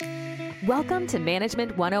Welcome to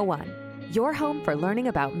Management 101, your home for learning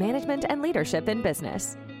about management and leadership in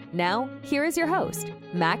business. Now, here is your host,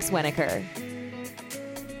 Max Weniker.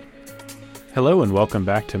 Hello and welcome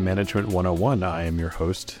back to Management 101. I am your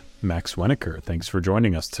host, Max Weniker. Thanks for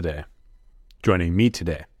joining us today. Joining me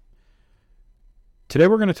today. Today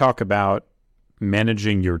we're going to talk about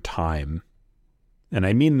managing your time. And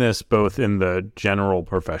I mean this both in the general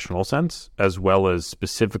professional sense, as well as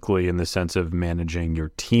specifically in the sense of managing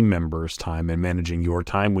your team members' time and managing your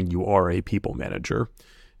time when you are a people manager.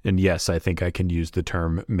 And yes, I think I can use the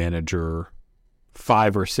term manager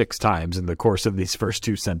 5 or 6 times in the course of these first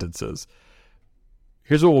 2 sentences.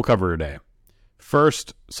 Here's what we'll cover today.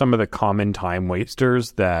 First, some of the common time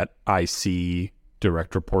wasters that I see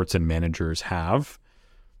direct reports and managers have.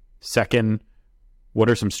 Second, what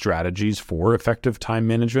are some strategies for effective time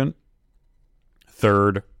management?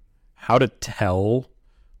 Third, how to tell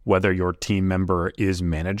whether your team member is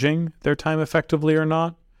managing their time effectively or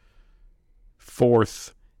not.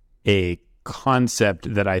 Fourth, a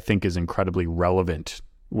concept that I think is incredibly relevant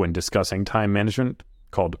when discussing time management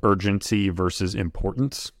called urgency versus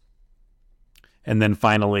importance. And then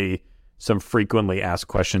finally, some frequently asked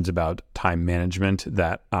questions about time management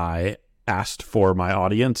that I asked for my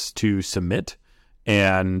audience to submit,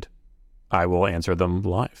 and I will answer them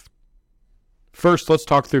live. First, let's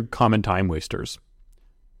talk through common time wasters.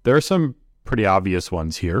 There are some pretty obvious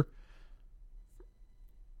ones here.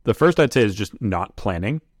 The first I'd say is just not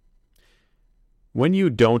planning. When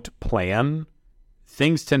you don't plan,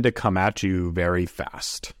 things tend to come at you very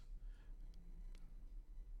fast.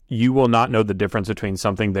 You will not know the difference between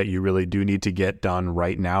something that you really do need to get done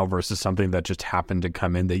right now versus something that just happened to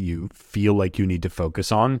come in that you feel like you need to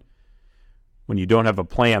focus on. When you don't have a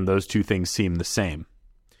plan, those two things seem the same.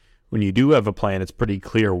 When you do have a plan, it's pretty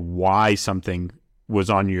clear why something was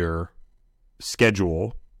on your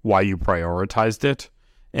schedule, why you prioritized it,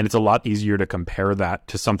 and it's a lot easier to compare that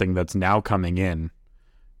to something that's now coming in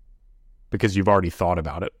because you've already thought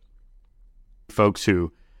about it. Folks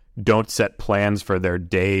who don't set plans for their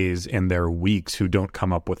days and their weeks, who don't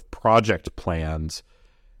come up with project plans,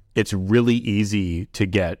 it's really easy to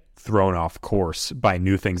get thrown off course by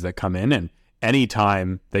new things that come in. And any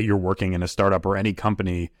time that you're working in a startup or any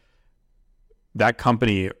company, that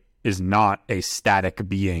company is not a static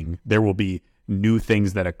being. There will be new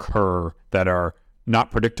things that occur that are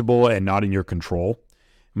not predictable and not in your control.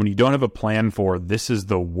 When you don't have a plan for this is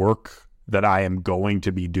the work that I am going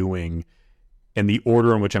to be doing and the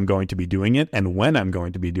order in which I'm going to be doing it and when I'm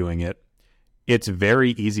going to be doing it, it's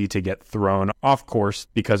very easy to get thrown off course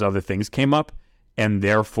because other things came up, and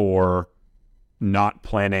therefore not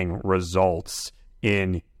planning results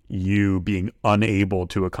in you being unable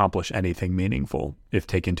to accomplish anything meaningful if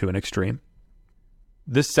taken to an extreme.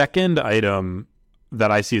 The second item that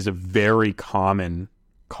I see as a very common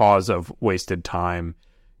cause of wasted time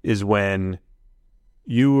is when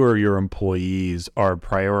you or your employees are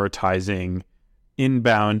prioritizing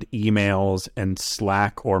inbound emails and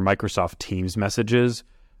Slack or Microsoft Teams messages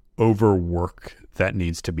over work that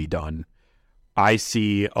needs to be done. I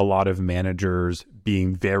see a lot of managers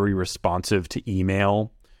being very responsive to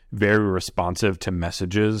email, very responsive to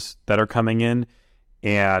messages that are coming in.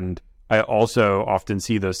 And I also often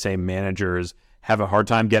see those same managers have a hard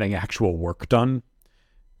time getting actual work done.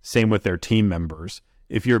 Same with their team members.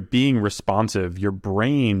 If you're being responsive, your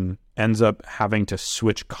brain ends up having to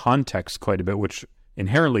switch context quite a bit, which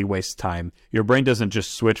inherently wastes time. Your brain doesn't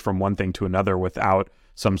just switch from one thing to another without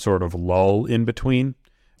some sort of lull in between.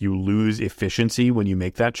 You lose efficiency when you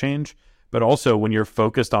make that change. But also when you're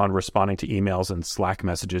focused on responding to emails and Slack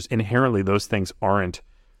messages, inherently those things aren't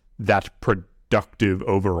that productive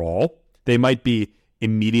overall. They might be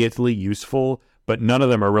immediately useful, but none of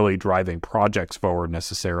them are really driving projects forward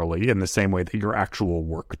necessarily in the same way that your actual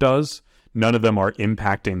work does. None of them are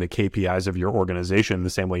impacting the KPIs of your organization the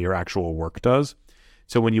same way your actual work does.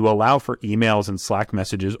 So when you allow for emails and Slack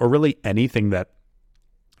messages, or really anything that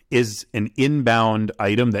is an inbound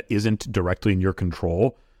item that isn't directly in your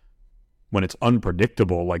control, when it's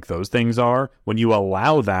unpredictable like those things are, when you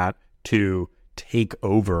allow that to take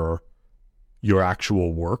over your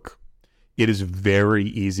actual work, it is very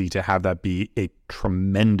easy to have that be a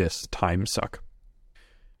tremendous time suck.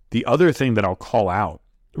 The other thing that I'll call out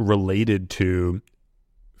related to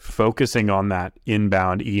focusing on that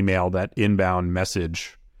inbound email, that inbound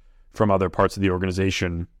message from other parts of the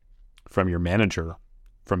organization, from your manager,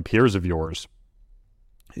 from peers of yours,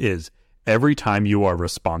 is every time you are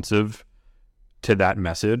responsive to that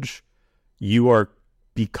message, you are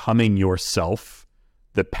becoming yourself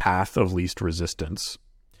the path of least resistance.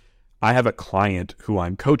 I have a client who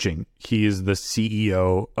I'm coaching. He is the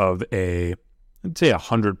CEO of I'd say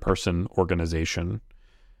 100-person organization.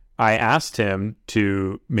 I asked him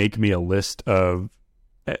to make me a list of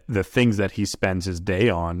the things that he spends his day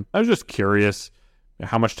on. I was just curious,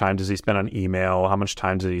 how much time does he spend on email? How much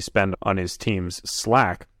time does he spend on his team's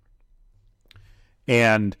Slack?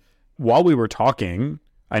 And while we were talking,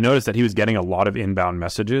 I noticed that he was getting a lot of inbound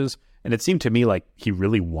messages, and it seemed to me like he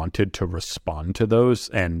really wanted to respond to those,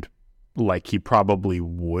 and like he probably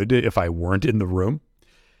would if I weren't in the room.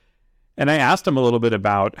 And I asked him a little bit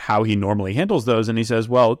about how he normally handles those, and he says,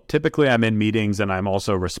 well, typically I'm in meetings and I'm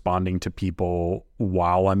also responding to people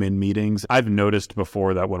while I'm in meetings. I've noticed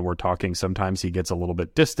before that when we're talking, sometimes he gets a little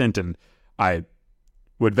bit distant, and I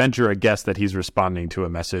would venture a guess that he's responding to a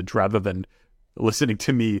message rather than listening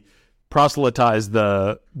to me proselytize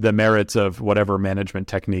the merits of whatever management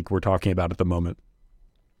technique we're talking about at the moment.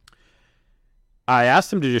 I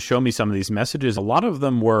asked him to just show me some of these messages. A lot of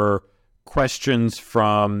them were questions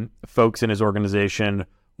from folks in his organization.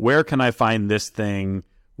 Where can I find this thing?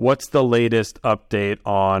 What's the latest update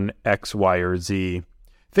on X, Y, or Z?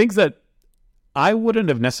 Things that I wouldn't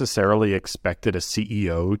have necessarily expected a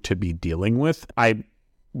CEO to be dealing with. I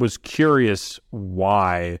was curious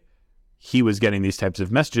why he was getting these types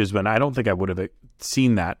of messages when I don't think I would have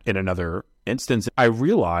seen that in another instance. I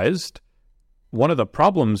realized one of the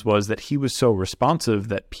problems was that he was so responsive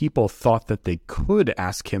that people thought that they could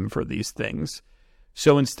ask him for these things.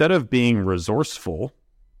 So instead of being resourceful,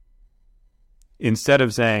 instead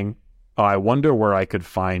of saying, oh, I wonder where I could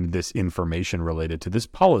find this information related to this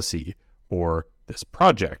policy or this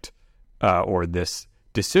project or this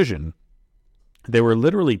decision, they were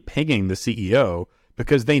literally pinging the CEO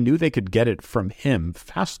because they knew they could get it from him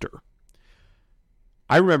faster.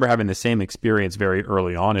 I remember having the same experience very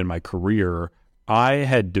early on in my career. I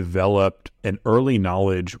had developed an early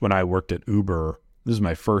knowledge when I worked at Uber. This is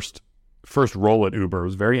my first role at Uber. It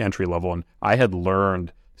was very entry level, and I had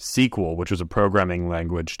learned SQL, which was a programming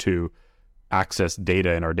language to access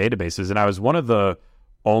data in our databases. And I was one of the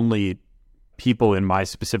only people in my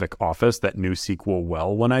specific office that knew SQL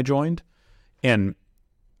well when I joined. And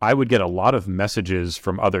I would get a lot of messages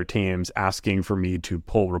from other teams asking for me to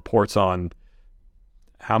pull reports on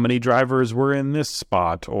how many drivers were in this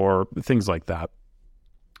spot or things like that.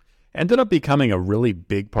 Ended up becoming a really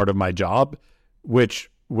big part of my job, which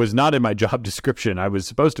was not in my job description. I was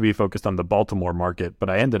supposed to be focused on the Baltimore market, but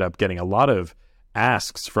I ended up getting a lot of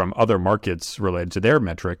asks from other markets related to their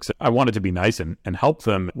metrics. I wanted to be nice and help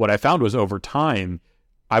them. What I found was over time,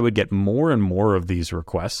 I would get more and more of these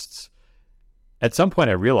requests. At some point,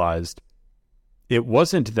 I realized it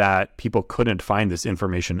wasn't that people couldn't find this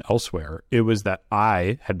information elsewhere. It was that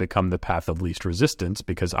I had become the path of least resistance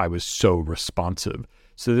because I was so responsive.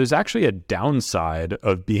 So there's actually a downside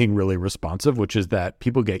of being really responsive, which is that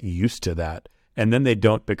people get used to that, and then they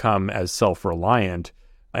don't become as self-reliant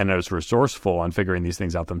and as resourceful on figuring these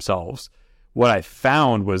things out themselves. What I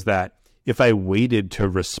found was that if I waited to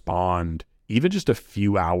respond even just a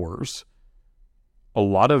few hours, a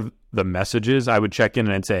lot of the messages I would check in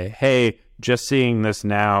and I'd say, hey, just seeing this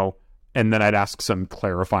now, and then I'd ask some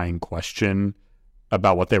clarifying question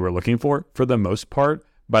about what they were looking for. For the most part,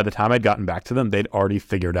 by the time I'd gotten back to them, they'd already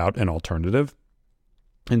figured out an alternative.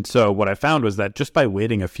 And so what I found was that just by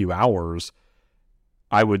waiting a few hours,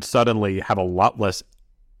 I would suddenly have a lot less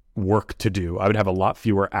work to do. I would have a lot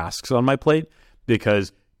fewer asks on my plate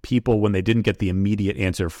because people, when they didn't get the immediate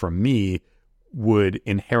answer from me, would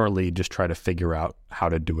inherently just try to figure out how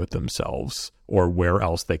to do it themselves or where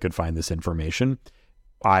else they could find this information.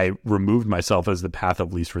 I removed myself as the path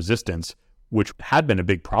of least resistance, which had been a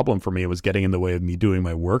big problem for me. It was getting in the way of me doing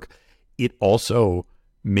my work. It also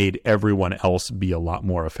made everyone else be a lot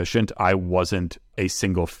more efficient. I wasn't a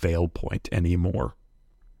single fail point anymore.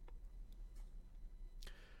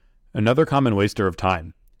 Another common waster of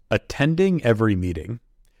time, attending every meeting.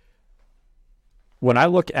 When I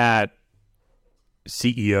look at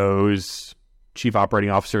CEOs, chief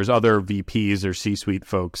operating officers, other VPs or C-suite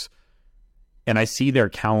folks, and I see their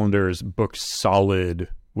calendars booked solid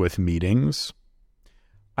with meetings,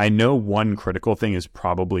 I know one critical thing is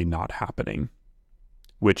probably not happening,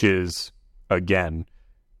 which is, again,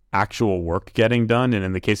 actual work getting done. And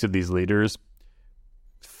in the case of these leaders,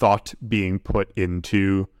 thought being put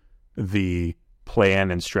into the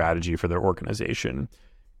plan and strategy for their organization.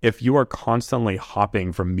 If you are constantly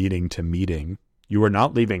hopping from meeting to meeting, you are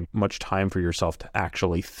not leaving much time for yourself to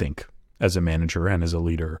actually think as a manager and as a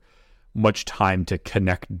leader, much time to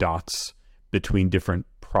connect dots between different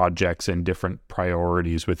projects and different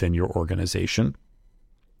priorities within your organization.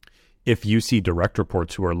 If you see direct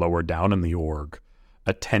reports who are lower down in the org,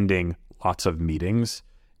 attending lots of meetings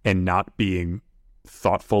and not being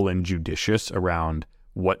thoughtful and judicious around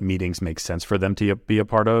what meetings make sense for them to be a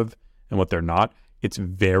part of and what they're not, it's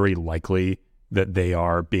very likely that they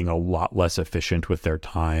are being a lot less efficient with their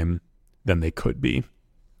time than they could be.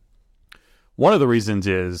 One of the reasons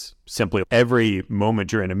is simply every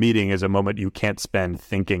moment you're in a meeting is a moment you can't spend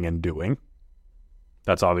thinking and doing.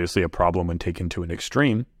 That's obviously a problem when taken to an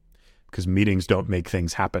extreme, because meetings don't make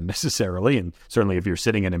things happen necessarily. And certainly if you're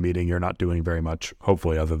sitting in a meeting, you're not doing very much,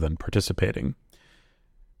 hopefully, other than participating.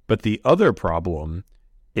 But the other problem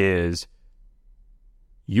is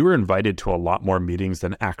you are invited to a lot more meetings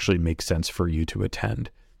than actually make sense for you to attend.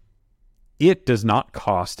 It does not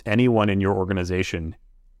cost anyone in your organization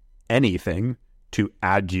anything to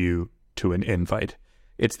add you to an invite.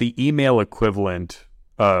 It's the email equivalent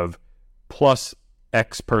of plus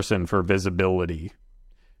X person for visibility.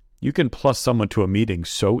 You can plus someone to a meeting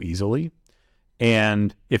so easily.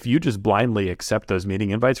 And if you just blindly accept those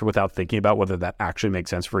meeting invites without thinking about whether that actually makes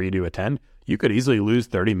sense for you to attend, you could easily lose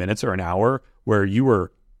 30 minutes or an hour where you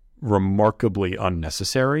were remarkably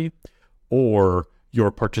unnecessary, or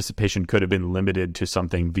your participation could have been limited to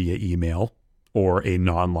something via email or a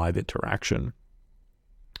non-live interaction.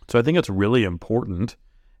 So I think it's really important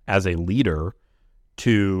as a leader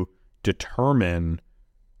to determine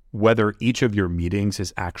whether each of your meetings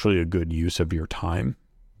is actually a good use of your time.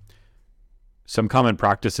 Some common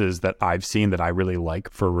practices that I've seen that I really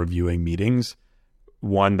like for reviewing meetings,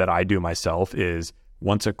 one that I do myself is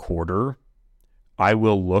once a quarter, I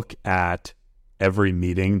will look at every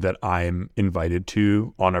meeting that I'm invited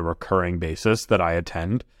to on a recurring basis that I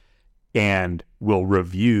attend, and will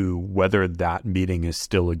review whether that meeting is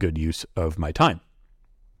still a good use of my time.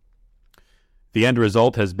 The end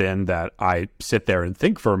result has been that I sit there and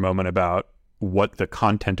think for a moment about what the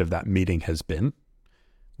content of that meeting has been,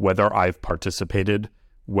 whether I've participated,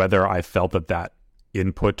 whether I felt that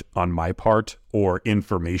input on my part or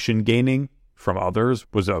information gaining from others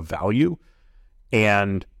was of value.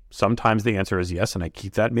 And sometimes the answer is yes, and I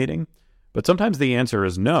keep that meeting. But sometimes the answer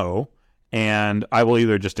is no, and I will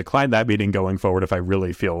either just decline that meeting going forward if I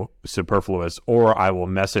really feel superfluous, or I will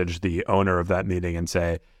message the owner of that meeting and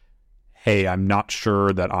say, hey, I'm not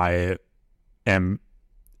sure that I am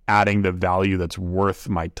adding the value that's worth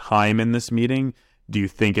my time in this meeting. Do you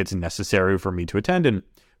think it's necessary for me to attend? And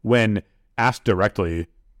when asked directly,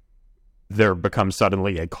 there becomes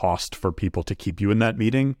suddenly a cost for people to keep you in that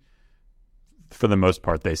meeting. For the most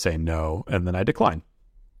part, they say no, and then I decline.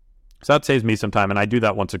 So that saves me some time, and I do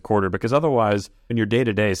that once a quarter, because otherwise, in your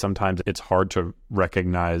day-to-day, sometimes it's hard to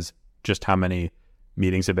recognize just how many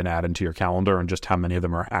meetings have been added to your calendar and just how many of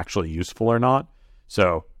them are actually useful or not.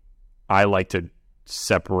 So I like to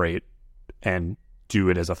separate and do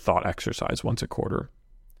it as a thought exercise once a quarter.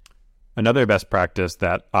 Another best practice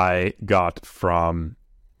that I got from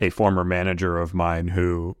a former manager of mine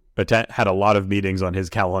who had a lot of meetings on his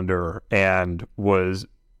calendar and was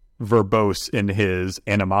verbose in his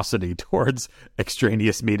animosity towards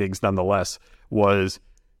extraneous meetings nonetheless, was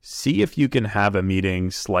see if you can have a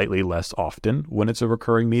meeting slightly less often when it's a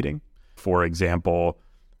recurring meeting. For example,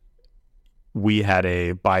 we had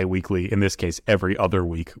a bi-weekly, in this case, every other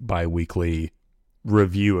week, bi-weekly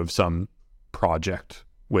review of some project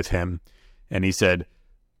with him. And he said,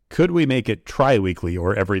 could we make it tri-weekly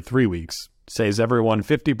or every 3 weeks? Saves everyone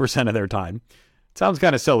 50% of their time. It sounds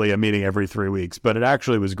kind of silly, a meeting every 3 weeks, but it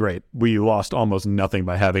actually was great. We lost almost nothing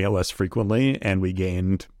by having it less frequently, and we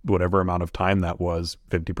gained whatever amount of time that was,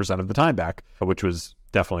 50% of the time back, which was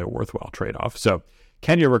definitely a worthwhile trade-off. So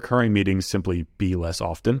can your recurring meetings simply be less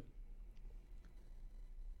often?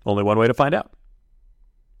 Only one way to find out.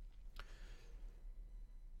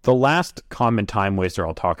 The last common time waster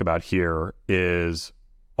I'll talk about here is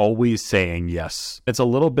always saying yes. It's a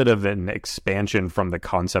little bit of an expansion from the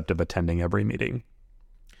concept of attending every meeting.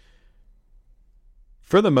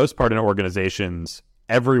 For the most part in organizations,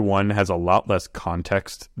 everyone has a lot less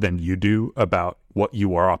context than you do about what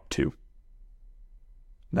you are up to.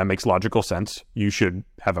 That makes logical sense. You should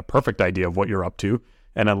have a perfect idea of what you're up to,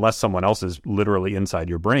 and unless someone else is literally inside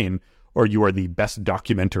your brain, or you are the best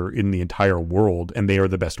documenter in the entire world and they are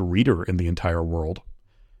the best reader in the entire world,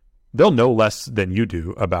 they'll know less than you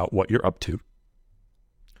do about what you're up to.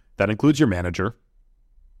 That includes your manager,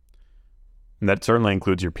 and that certainly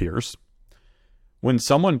includes your peers. When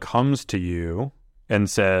someone comes to you and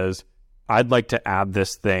says, I'd like to add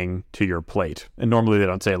this thing to your plate, and normally they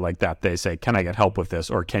don't say it like that. They say, can I get help with this?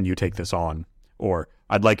 Or can you take this on? Or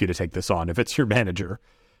I'd like you to take this on if it's your manager.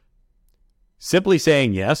 Simply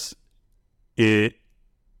saying yes,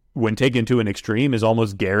 when taken to an extreme, is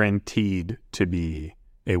almost guaranteed to be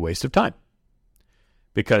a waste of time.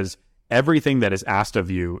 because everything that is asked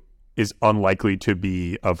of you is unlikely to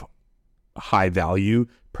be of high value,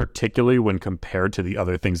 particularly when compared to the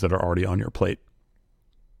other things that are already on your plate.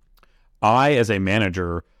 I, as a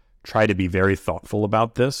manager, try to be very thoughtful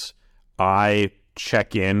about this. I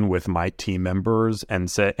check in with my team members and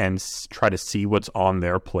try to see what's on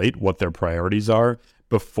their plate, what their priorities are,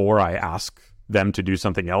 before I ask them to do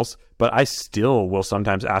something else. But I still will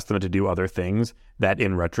sometimes ask them to do other things that,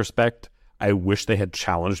 in retrospect, I wish they had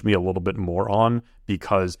challenged me a little bit more on,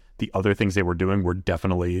 because the other things they were doing were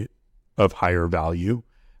definitely of higher value.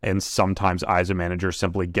 And sometimes I, as a manager,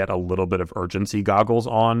 simply get a little bit of urgency goggles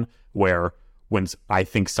on, where when I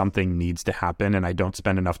think something needs to happen and I don't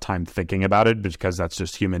spend enough time thinking about it, because that's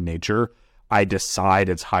just human nature, I decide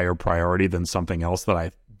it's higher priority than something else that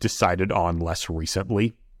I decided on less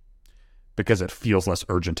recently, because it feels less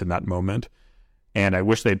urgent in that moment. And I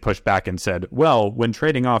wish they'd pushed back and said, well, when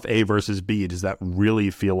trading off A versus B, does that really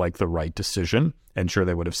feel like the right decision? And sure,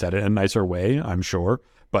 they would have said it in a nicer way, I'm sure.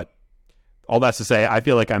 But all that's to say, I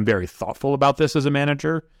feel like I'm very thoughtful about this as a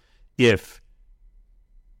manager. If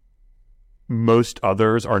most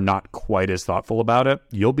others are not quite as thoughtful about it,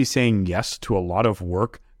 you'll be saying yes to a lot of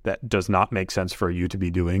work that does not make sense for you to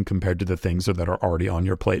be doing compared to the things that are already on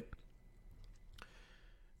your plate.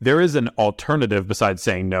 There is an alternative besides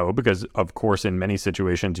saying no, because of course in many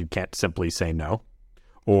situations you can't simply say no,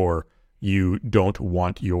 or you don't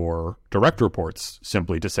want your direct reports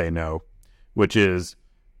simply to say no, which is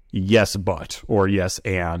yes but, or yes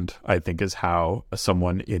and, I think is how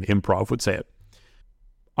someone in improv would say it.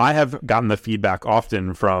 I have gotten the feedback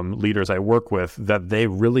often from leaders I work with that they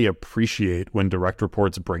really appreciate when direct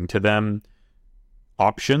reports bring to them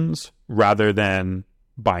options rather than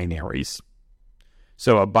binaries.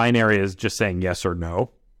 So a binary is just saying yes or no.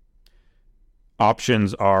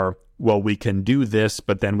 Options are, well, we can do this,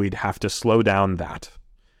 but then we'd have to slow down that.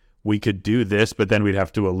 We could do this, but then we'd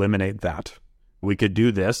have to eliminate that. We could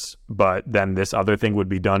do this, but then this other thing would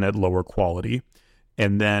be done at lower quality.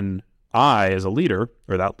 And then I, as a leader,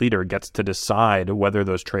 or that leader, gets to decide whether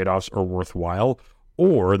those trade-offs are worthwhile,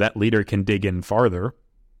 or that leader can dig in farther.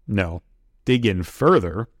 No, dig in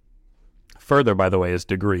further. Further, by the way, is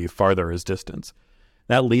degree. Farther is distance.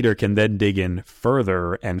 That leader can then dig in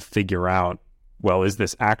further and figure out, well, is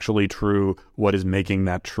this actually true? What is making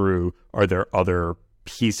that true? Are there other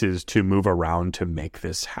pieces to move around to make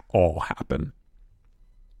this all happen?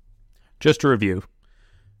 Just to review,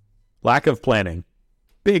 lack of planning,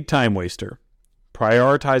 big time waster.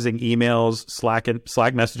 Prioritizing emails,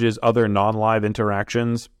 Slack messages, other non-live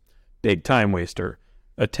interactions, big time waster.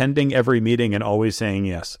 Attending every meeting and always saying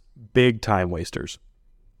yes, big time wasters.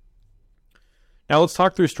 Now let's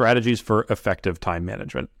talk through strategies for effective time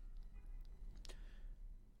management.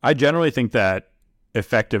 I generally think that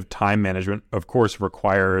effective time management, of course,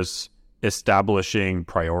 requires establishing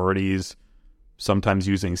priorities, sometimes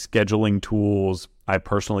using scheduling tools. I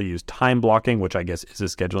personally use time blocking, which I guess is a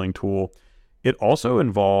scheduling tool. It also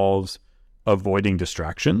involves avoiding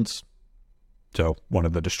distractions. So one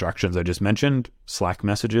of the distractions I just mentioned, Slack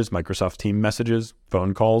messages, Microsoft Teams messages,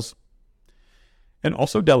 phone calls. And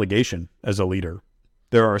also delegation as a leader.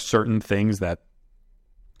 There are certain things that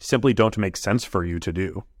simply don't make sense for you to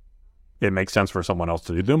do. It makes sense for someone else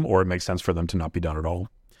to do them, or it makes sense for them to not be done at all.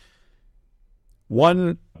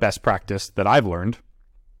 One best practice that I've learned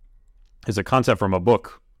is a concept from a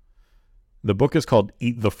book. The book is called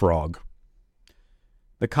Eat the Frog.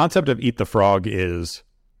 The concept of Eat the Frog is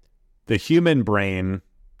the human brain,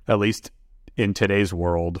 at least in today's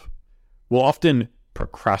world, will often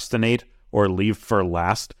procrastinate or leave for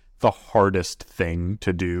last the hardest thing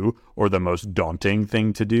to do, or the most daunting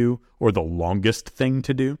thing to do, or the longest thing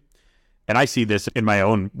to do. And I see this in my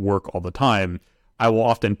own work all the time. I will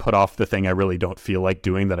often put off the thing I really don't feel like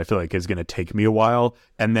doing that I feel like is going to take me a while.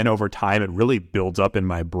 And then over time, it really builds up in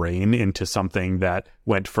my brain into something that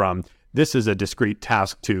went from, this is a discrete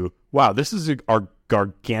task, to, wow, this is our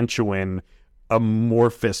gargantuan,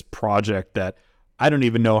 amorphous project that I don't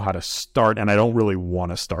even know how to start, and I don't really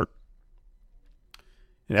want to start.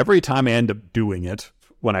 And every time I end up doing it,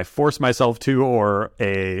 when I force myself to, or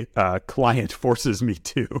a client forces me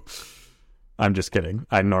to, I'm just kidding.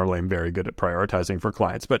 I normally am very good at prioritizing for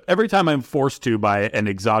clients, but every time I'm forced to by an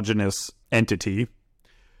exogenous entity,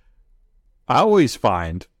 I always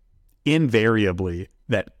find invariably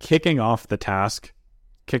that kicking off the task,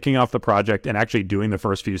 kicking off the project, and actually doing the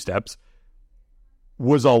first few steps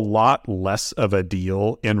was a lot less of a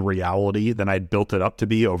deal in reality than I'd built it up to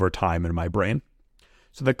be over time in my brain.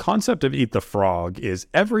 So the concept of Eat the Frog is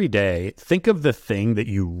every day, think of the thing that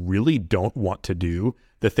you really don't want to do,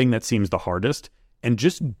 the thing that seems the hardest, and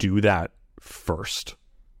just do that first.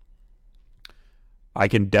 I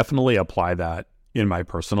can definitely apply that in my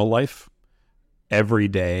personal life. Every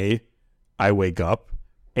day I wake up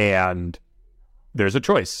and there's a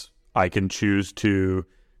choice. I can choose to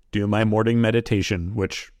do my morning meditation,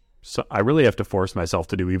 which I really have to force myself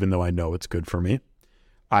to do, even though I know it's good for me.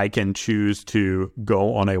 I can choose to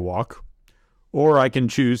go on a walk, or I can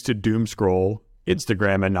choose to doom scroll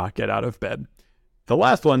Instagram and not get out of bed. The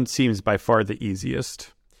last one seems by far the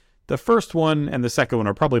easiest. The first one and the second one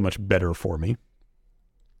are probably much better for me.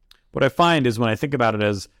 What I find is when I think about it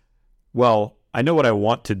as, well, I know what I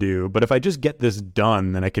want to do, but if I just get this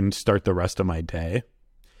done, then I can start the rest of my day.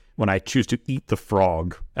 When I choose to eat the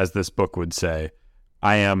frog, as this book would say,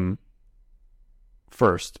 I am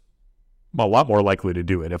first a lot more likely to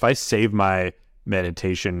do it. If I save my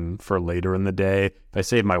meditation for later in the day, if I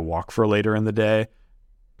save my walk for later in the day,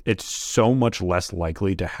 it's so much less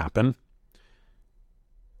likely to happen.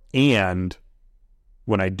 And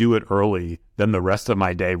when I do it early, then the rest of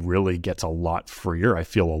my day really gets a lot freer. I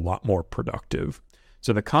feel a lot more productive.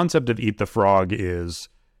 So the concept of eat the frog is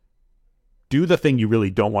do the thing you really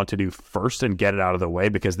don't want to do first and get it out of the way,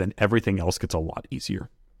 because then everything else gets a lot easier.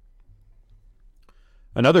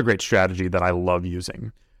 Another great strategy that I love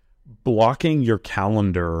using, blocking your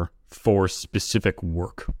calendar for specific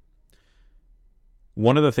work.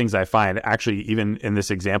 One of the things I find, actually, even in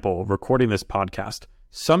this example, recording this podcast,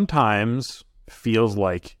 sometimes feels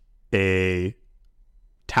like a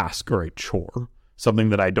task or a chore, something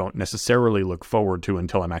that I don't necessarily look forward to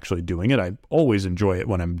until I'm actually doing it. I always enjoy it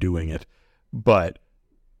when I'm doing it, but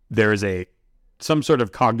there's some sort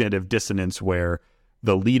of cognitive dissonance where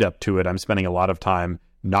the lead up to it, I'm spending a lot of time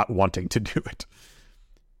not wanting to do it.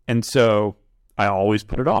 And so I always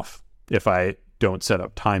put it off if I don't set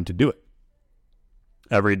up time to do it.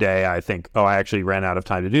 Every day I think, oh, I actually ran out of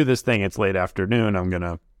time to do this thing. It's late afternoon. I'm going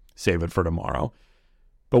to save it for tomorrow.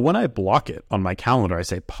 But when I block it on my calendar, I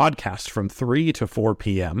say podcast from 3 to 4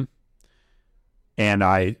 p.m. and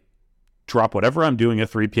I drop whatever I'm doing at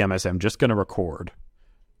 3 p.m. I say, I'm just going to record.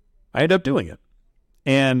 I end up doing it.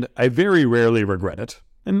 And I very rarely regret it.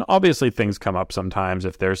 And obviously things come up sometimes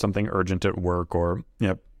if there's something urgent at work or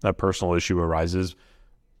a personal issue arises.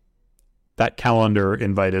 That calendar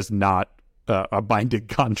invite is not a binding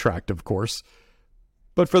contract, of course.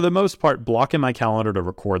 But for the most part, blocking my calendar to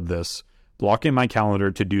record this, blocking my calendar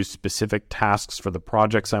to do specific tasks for the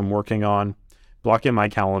projects I'm working on, blocking my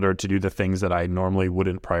calendar to do the things that I normally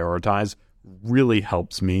wouldn't prioritize really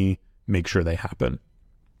helps me make sure they happen.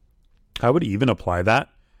 I would even apply that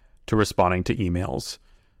to responding to emails.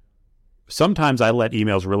 Sometimes I let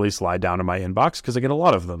emails really slide down to my inbox because I get a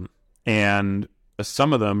lot of them. And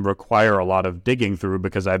some of them require a lot of digging through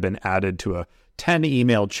because I've been added to a 10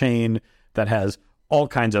 email chain that has all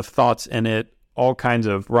kinds of thoughts in it, all kinds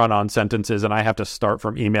of run-on sentences, and I have to start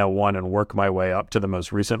from email 1 and work my way up to the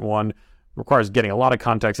most recent one. It requires getting a lot of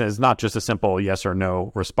context, and it's not just a simple yes or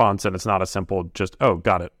no response, and it's not a simple just, oh,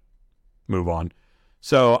 got it, move on.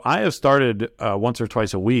 So I have started once or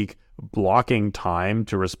twice a week blocking time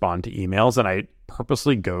to respond to emails, and I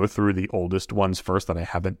purposely go through the oldest ones first that I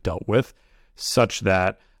haven't dealt with, such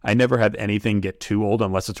that I never have anything get too old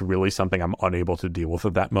unless it's really something I'm unable to deal with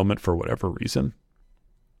at that moment for whatever reason.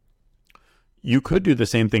 You could do the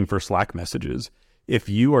same thing for Slack messages. If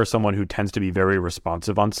you are someone who tends to be very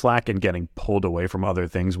responsive on Slack and getting pulled away from other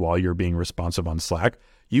things while you're being responsive on Slack,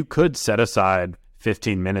 you could set aside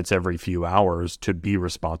 15 minutes every few hours to be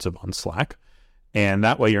responsive on Slack. And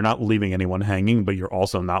that way you're not leaving anyone hanging, but you're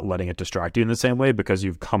also not letting it distract you in the same way because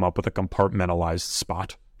you've come up with a compartmentalized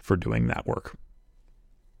spot for doing that work.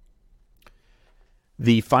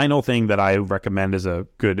 The final thing that I recommend as a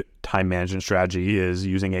good time management strategy is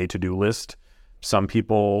using a to-do list. Some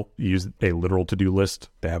people use a literal to-do list.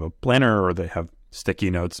 They have a planner or they have sticky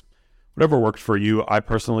notes. Whatever works for you. I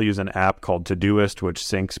personally use an app called Todoist, which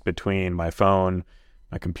syncs between my phone,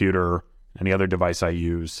 my computer, any other device I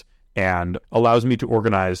use, and allows me to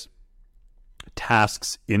organize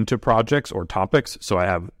tasks into projects or topics. So I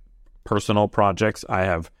have personal projects, I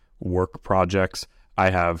have work projects, I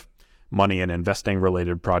have money and investing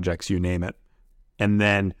related projects, you name it. And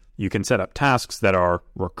then you can set up tasks that are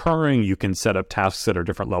recurring. You can set up tasks that are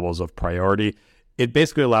different levels of priority. It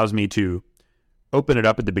basically allows me to open it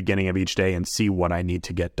up at the beginning of each day and see what I need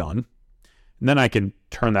to get done. And then I can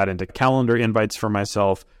turn that into calendar invites for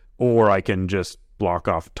myself, or I can just block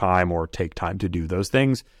off time or take time to do those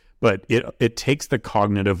things. But it takes the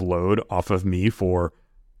cognitive load off of me for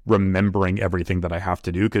remembering everything that I have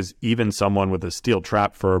to do, because even someone with a steel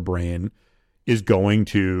trap for a brain is going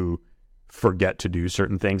to forget to do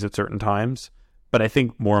certain things at certain times. But I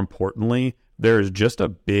think more importantly, there is just a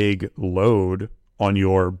big load on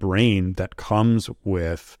your brain that comes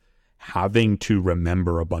with having to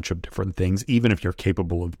remember a bunch of different things, even if you're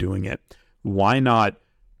capable of doing it. Why not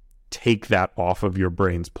take that off of your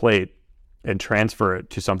brain's plate and transfer it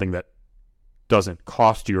to something that doesn't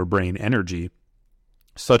cost your brain energy,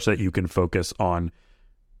 such that you can focus on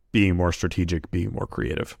being more strategic, being more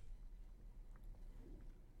creative?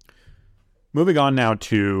 Moving on now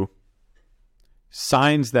to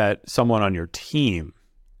signs that someone on your team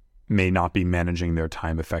may not be managing their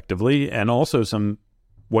time effectively, and also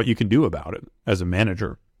what you can do about it as a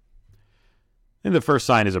manager. And the first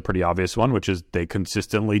sign is a pretty obvious one, which is they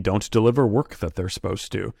consistently don't deliver work that they're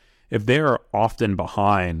supposed to. If they are often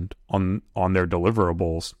behind on their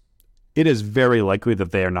deliverables, it is very likely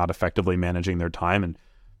that they are not effectively managing their time. And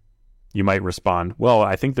you might respond, well,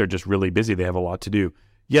 I think they're just really busy. They have a lot to do.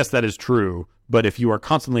 Yes, that is true. But if you are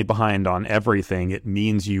constantly behind on everything, it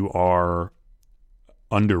means you are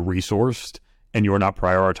under-resourced and you're not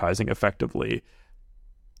prioritizing effectively.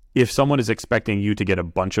 If someone is expecting you to get a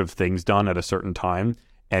bunch of things done at a certain time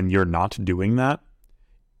and you're not doing that,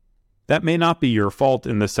 that may not be your fault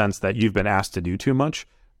in the sense that you've been asked to do too much,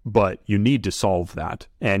 but you need to solve that.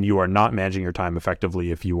 And you are not managing your time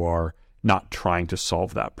effectively if you are not trying to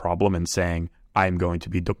solve that problem and saying, I'm going to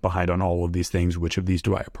be behind on all of these things. Which of these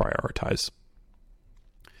do I prioritize?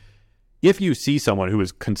 If you see someone who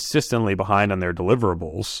is consistently behind on their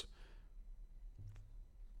deliverables,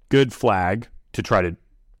 good flag to try to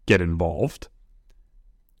get involved.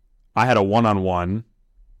 I had a one-on-one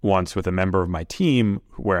once with a member of my team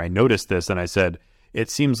where I noticed this, and I said, it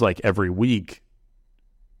seems like every week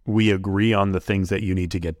we agree on the things that you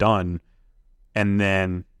need to get done, and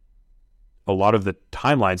then a lot of the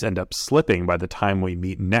timelines end up slipping by the time we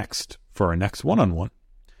meet next for our next one-on-one.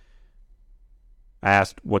 I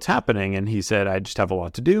asked, what's happening? And he said, I just have a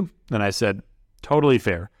lot to do. And I said, totally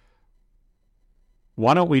fair.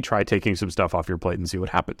 Why don't we try taking some stuff off your plate and see what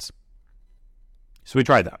happens? So we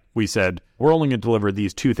tried that. We said, we're only going to deliver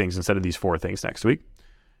these 2 things instead of these 4 things next week.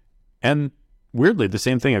 And weirdly, the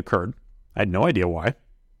same thing occurred. I had no idea why.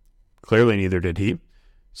 Clearly, neither did he.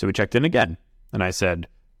 So we checked in again. And I said,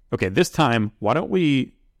 okay, this time, why don't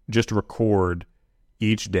we just record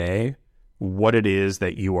each day what it is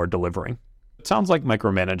that you are delivering? It sounds like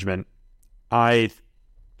micromanagement. I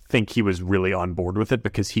think he was really on board with it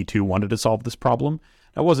because he too wanted to solve this problem.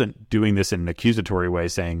 I wasn't doing this in an accusatory way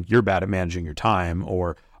saying you're bad at managing your time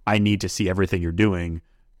or I need to see everything you're doing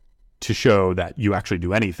to show that you actually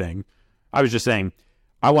do anything. I was just saying,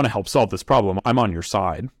 I want to help solve this problem. I'm on your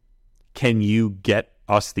side. Can you get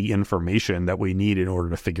us the information that we need in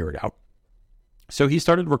order to figure it out? So he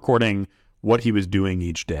started recording what he was doing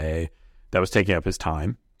each day that was taking up his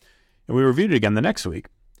time. And we reviewed it again the next week.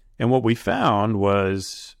 And what we found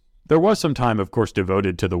was there was some time, of course,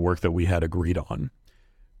 devoted to the work that we had agreed on.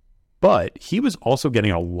 But he was also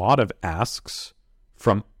getting a lot of asks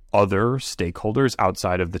from other stakeholders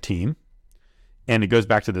outside of the team. And it goes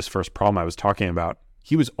back to this first problem I was talking about.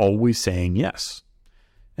 He was always saying yes.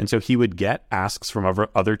 And so he would get asks from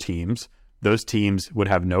other teams. Those teams would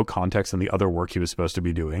have no context in the other work he was supposed to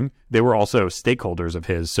be doing. They were also stakeholders of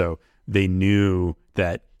his, so they knew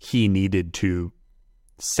that he needed to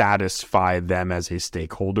satisfy them as a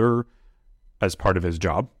stakeholder as part of his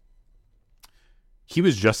job. He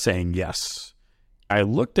was just saying yes. I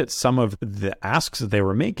looked at some of the asks that they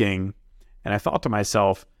were making, and I thought to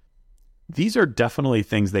myself, these are definitely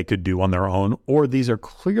things they could do on their own, or these are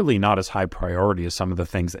clearly not as high priority as some of the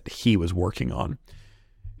things that he was working on.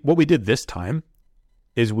 What we did this time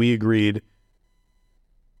is we agreed,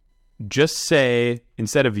 just say,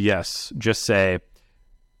 instead of yes, just say,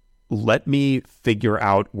 let me figure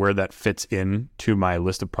out where that fits in to my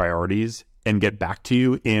list of priorities and get back to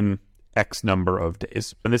you in X number of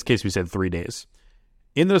days. In this case, we said 3 days.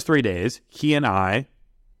 In those 3 days, he and I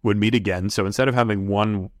would meet again. So instead of having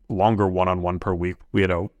one longer one-on-one per week, we had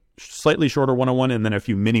a slightly shorter one-on-one and then a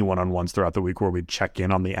few mini one-on-ones throughout the week where we'd check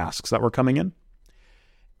in on the asks that were coming in.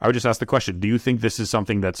 I would just ask the question, do you think this is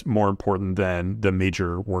something that's more important than the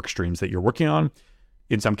major work streams that you're working on?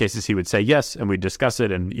 In some cases, he would say yes, and we'd discuss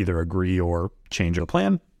it and either agree or change the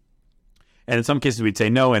plan. And in some cases, we'd say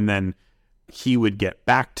no, and then he would get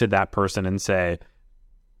back to that person and say,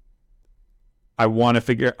 I want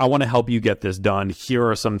to help you get this done. Here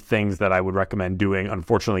are some things that I would recommend doing.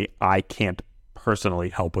 Unfortunately, I can't personally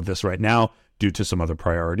help with this right now due to some other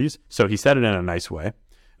priorities. So he said it in a nice way.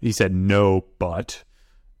 He said no, but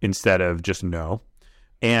instead of just no.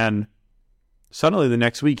 And suddenly the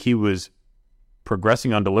next week he was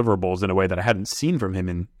progressing on deliverables in a way that I hadn't seen from him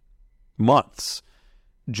in months,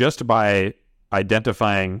 just by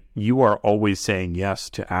identifying you are always saying yes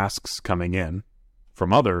to asks coming in.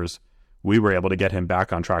 from others, we were able to get him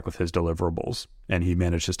back on track with his deliverables, and he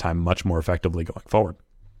managed his time much more effectively going forward.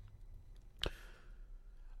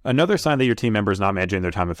 Another sign that your team member is not managing their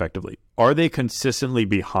time effectively. Are they consistently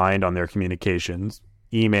behind on their communications?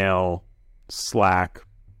 Email, Slack,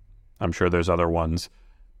 I'm sure there's other ones.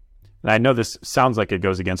 And I know this sounds like it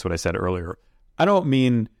goes against what I said earlier. I don't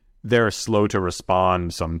mean they're slow to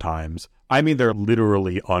respond sometimes. I mean they're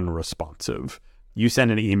literally unresponsive. You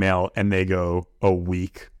send an email and they go a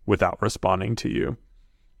week without responding to you.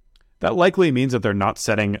 That likely means that they're not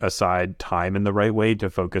setting aside time in the right way to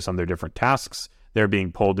focus on their different tasks. They're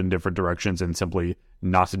being pulled in different directions and simply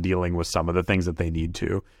not dealing with some of the things that they need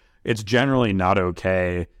to. It's generally not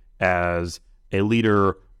okay as a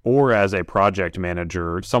leader or as a project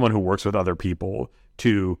manager, someone who works with other people,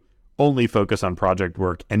 to only focus on project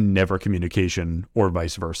work and never communication, or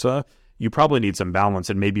vice versa. You probably need some balance,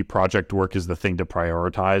 and maybe project work is the thing to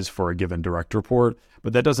prioritize for a given direct report,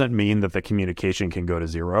 but that doesn't mean that the communication can go to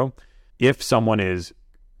zero. If someone is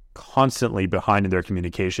constantly behind in their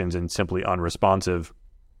communications and simply unresponsive,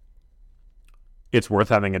 it's worth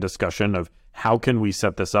having a discussion of how can we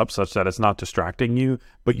set this up such that it's not distracting you,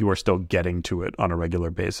 but you are still getting to it on a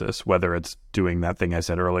regular basis, whether it's doing that thing I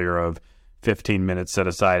said earlier of 15 minutes set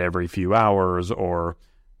aside every few hours, or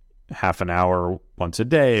half an hour once a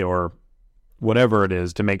day, or whatever it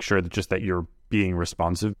is, to make sure that you're being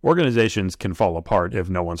responsive. Organizations can fall apart if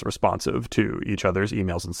no one's responsive to each other's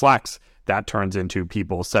emails and Slacks. That turns into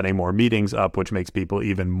people setting more meetings up, which makes people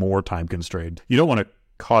even more time constrained. You don't want to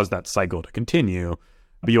cause that cycle to continue,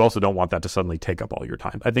 but you also don't want that to suddenly take up all your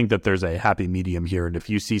time. I think that there's a happy medium here. And if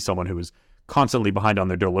you see someone who is constantly behind on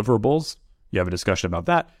their deliverables, you have a discussion about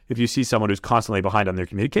that. If you see someone who's constantly behind on their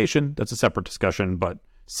communication, that's a separate discussion, but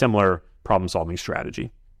similar problem-solving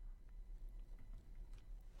strategy.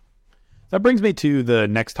 That brings me to the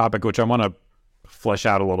next topic, which I want to flesh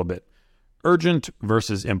out a little bit. Urgent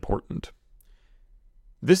versus important.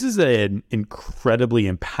 This is an incredibly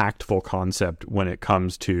impactful concept when it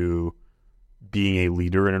comes to being a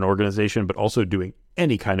leader in an organization, but also doing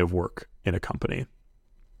any kind of work in a company.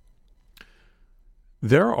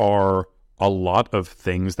 There are a lot of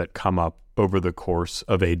things that come up over the course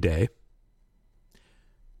of a day.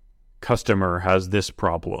 Customer has this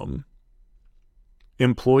problem.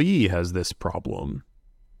 Employee has this problem.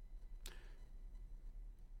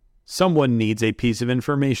 Someone needs a piece of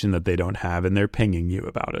information that they don't have and they're pinging you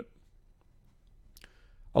about it.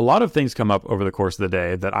 A lot of things come up over the course of the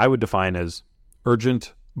day that I would define as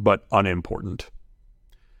urgent but unimportant.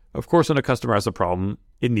 Of course, when a customer has a problem,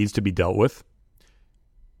 it needs to be dealt with.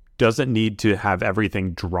 Does it need to have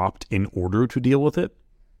everything dropped in order to deal with it?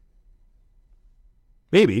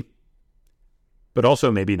 Maybe, but also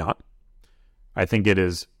maybe not. I think it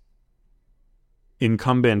is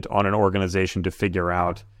incumbent on an organization to figure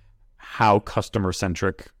out how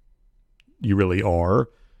customer-centric you really are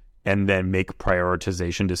and then make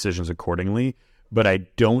prioritization decisions accordingly. But I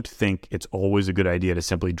don't think it's always a good idea to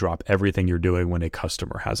simply drop everything you're doing when a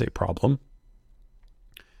customer has a problem.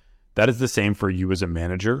 That is the same for you as a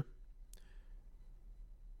manager.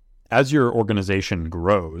 As your organization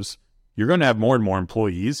grows, you're going to have more and more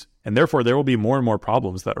employees, and therefore there will be more and more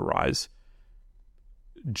problems that arise.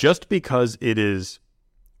 Just because it is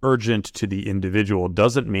urgent to the individual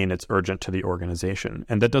doesn't mean it's urgent to the organization,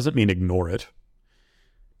 and that doesn't mean ignore it.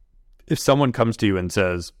 If someone comes to you and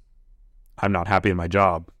says, I'm not happy in my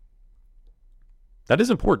job, that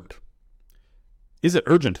is important. Is it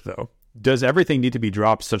urgent, though? Does everything need to be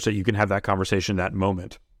dropped such that you can have that conversation that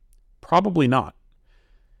moment? Probably not.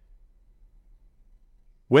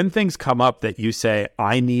 When things come up that you say,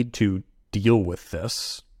 I need to deal with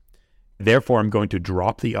this, therefore I'm going to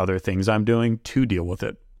drop the other things I'm doing to deal with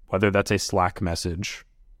it, whether that's a Slack message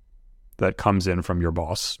that comes in from your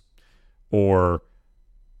boss, or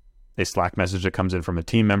a Slack message that comes in from a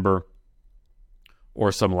team member,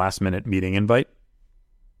 or some last-minute meeting invite.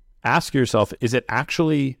 Ask yourself, is it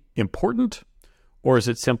actually important, or is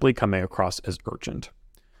it simply coming across as urgent?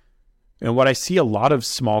 And what I see a lot of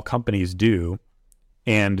small companies do,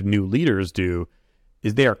 and new leaders do,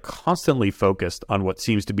 is they are constantly focused on what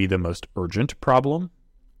seems to be the most urgent problem,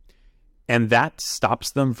 and that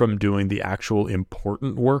stops them from doing the actual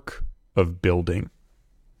important work of building.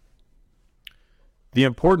 The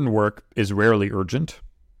important work is rarely urgent.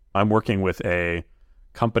 I'm working with a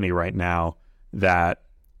company right now that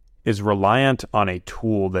is reliant on a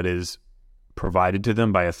tool that is provided to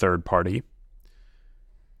them by a third party.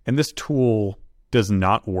 And this tool does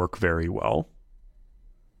not work very well.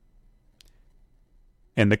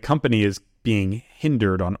 And the company is being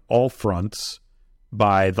hindered on all fronts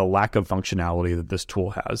by the lack of functionality that this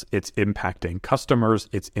tool has. It's impacting customers,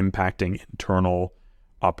 it's impacting internal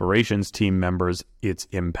operations team members, it's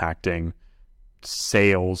impacting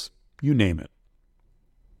sales, you name it.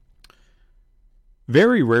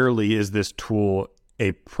 Very rarely is this tool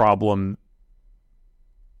a problem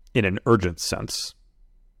in an urgent sense.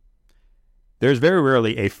 There's very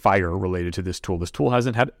rarely a fire related to this tool. This tool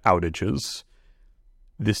hasn't had outages.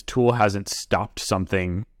 This tool hasn't stopped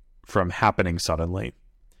something from happening suddenly.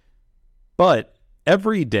 But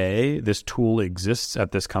every day this tool exists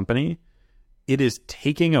at this company, it is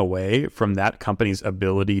taking away from that company's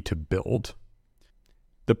ability to build.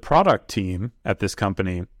 The product team at this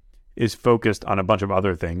company is focused on a bunch of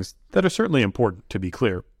other things that are certainly important, to be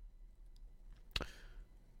clear.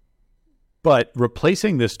 But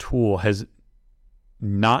replacing this tool has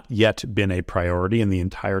not yet been a priority in the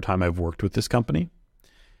entire time I've worked with this company.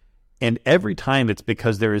 And every time it's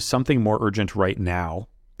because there is something more urgent right now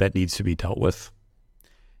that needs to be dealt with.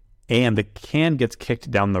 And the can gets kicked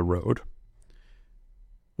down the road.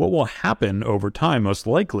 What will happen over time, most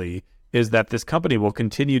likely, is that this company will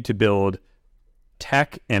continue to build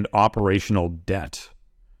tech and operational debt,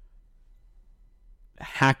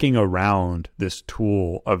 hacking around this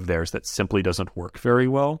tool of theirs that simply doesn't work very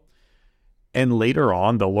well. And later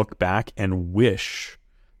on, they'll look back and wish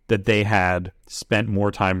that they had spent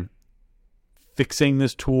more time fixing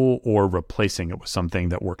this tool or replacing it with something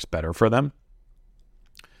that works better for them.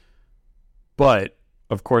 But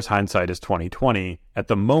of course, hindsight is 2020. At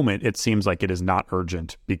the moment, it seems like it is not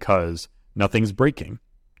urgent because nothing's breaking.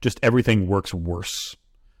 Just everything works worse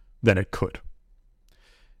than it could.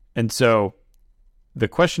 And so the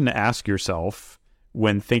question to ask yourself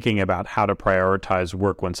when thinking about how to prioritize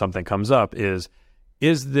work when something comes up is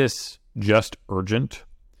this just urgent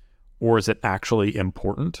or is it actually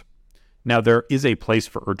important? Now, there is a place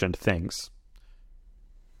for urgent things,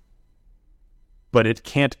 but it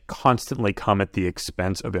can't constantly come at the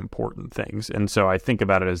expense of important things. And so I think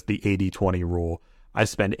about it as the 80-20 rule. I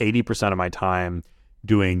spend 80% of my time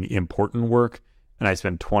doing important work, and I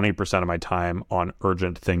spend 20% of my time on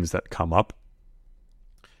urgent things that come up.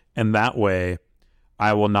 And that way,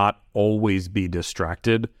 I will not always be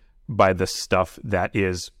distracted by the stuff that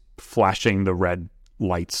is flashing the red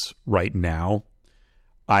lights right now.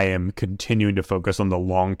 I am continuing to focus on the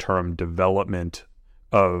long-term development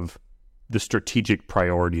of the strategic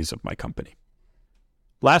priorities of my company.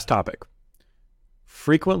 Last topic,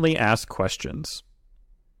 frequently asked questions.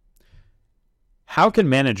 How can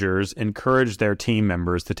managers encourage their team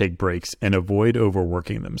members to take breaks and avoid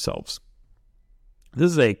overworking themselves?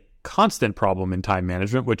 This is a constant problem in time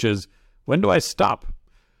management, which is, when do I stop?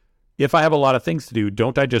 If I have a lot of things to do,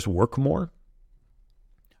 don't I just work more?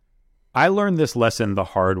 I learned this lesson the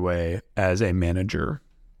hard way as a manager.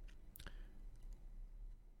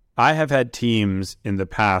 I have had teams in the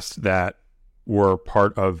past that were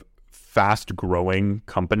part of fast-growing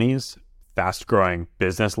companies, fast-growing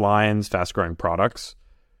business lines, fast-growing products,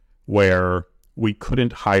 where we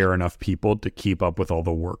couldn't hire enough people to keep up with all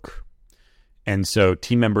the work. And so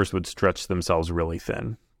team members would stretch themselves really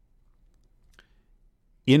thin.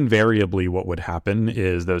 Invariably, what would happen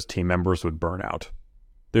is those team members would burn out.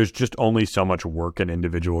 There's just only so much work an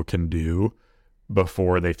individual can do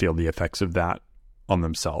before they feel the effects of that on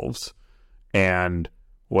themselves. And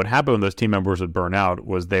what happened when those team members would burn out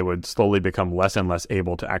was they would slowly become less and less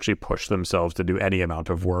able to actually push themselves to do any amount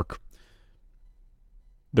of work.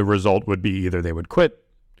 The result would be either they would quit,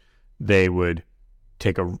 they would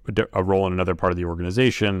take a role in another part of the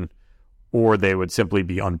organization, or they would simply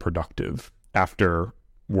be unproductive after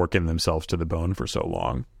working themselves to the bone for so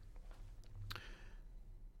long.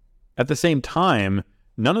 At the same time,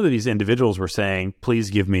 none of these individuals were saying, please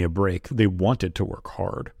give me a break. They wanted to work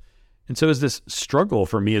hard. And so it's this struggle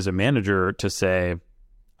for me as a manager to say,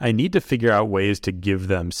 I need to figure out ways to give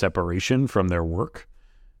them separation from their work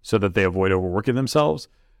so that they avoid overworking themselves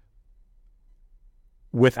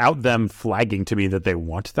without them flagging to me that they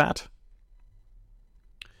want that.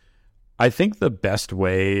 I think the best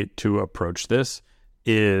way to approach this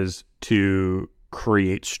is to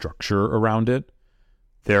create structure around it.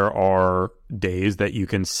 There are days that you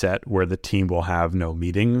can set where the team will have no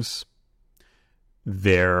meetings.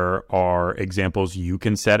 There are examples you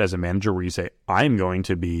can set as a manager where you say, I'm going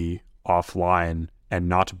to be offline and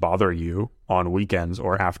not bother you on weekends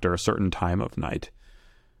or after a certain time of night.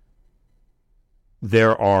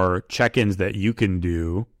 There are check-ins that you can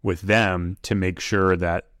do with them to make sure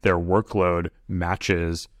that their workload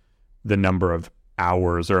matches the number of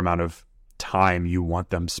hours or amount of time you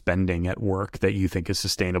want them spending at work that you think is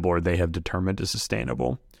sustainable or they have determined is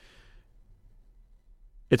sustainable.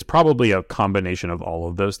 It's probably a combination of all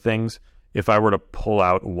of those things. If I were to pull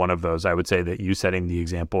out one of those, I would say that you setting the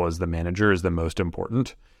example as the manager is the most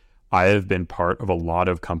important. I have been part of a lot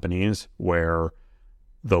of companies where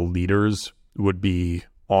the leaders would be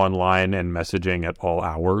online and messaging at all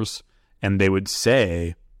hours, and they would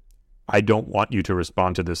say, I don't want you to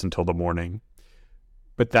respond to this until the morning.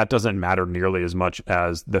 But that doesn't matter nearly as much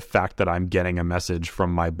as the fact that I'm getting a message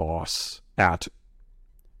from my boss at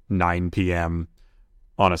 9 p.m.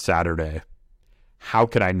 on a Saturday. How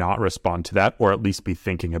could I not respond to that, or at least be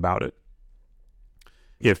thinking about it?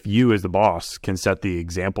 If you as the boss can set the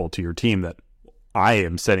example to your team that I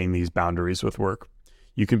am setting these boundaries with work,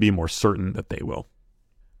 you can be more certain that they will.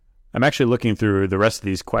 I'm actually looking through the rest of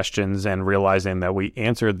these questions and realizing that we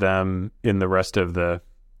answered them in the rest of the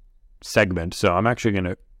segment. So I'm actually going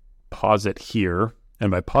to pause it here.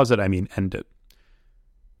 And by pause it, I mean end it.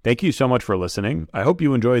 Thank you so much for listening. I hope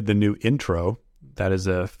you enjoyed the new intro. That is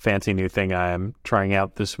a fancy new thing I am trying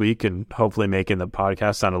out this week and hopefully making the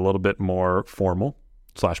podcast sound a little bit more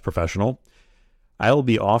formal/professional. I'll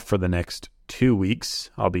be off for the next 2 weeks.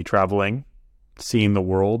 I'll be traveling, seeing the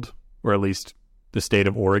world, or at least the state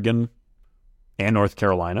of Oregon and North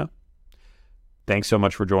Carolina. Thanks so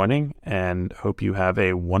much for joining, and hope you have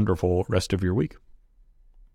a wonderful rest of your week.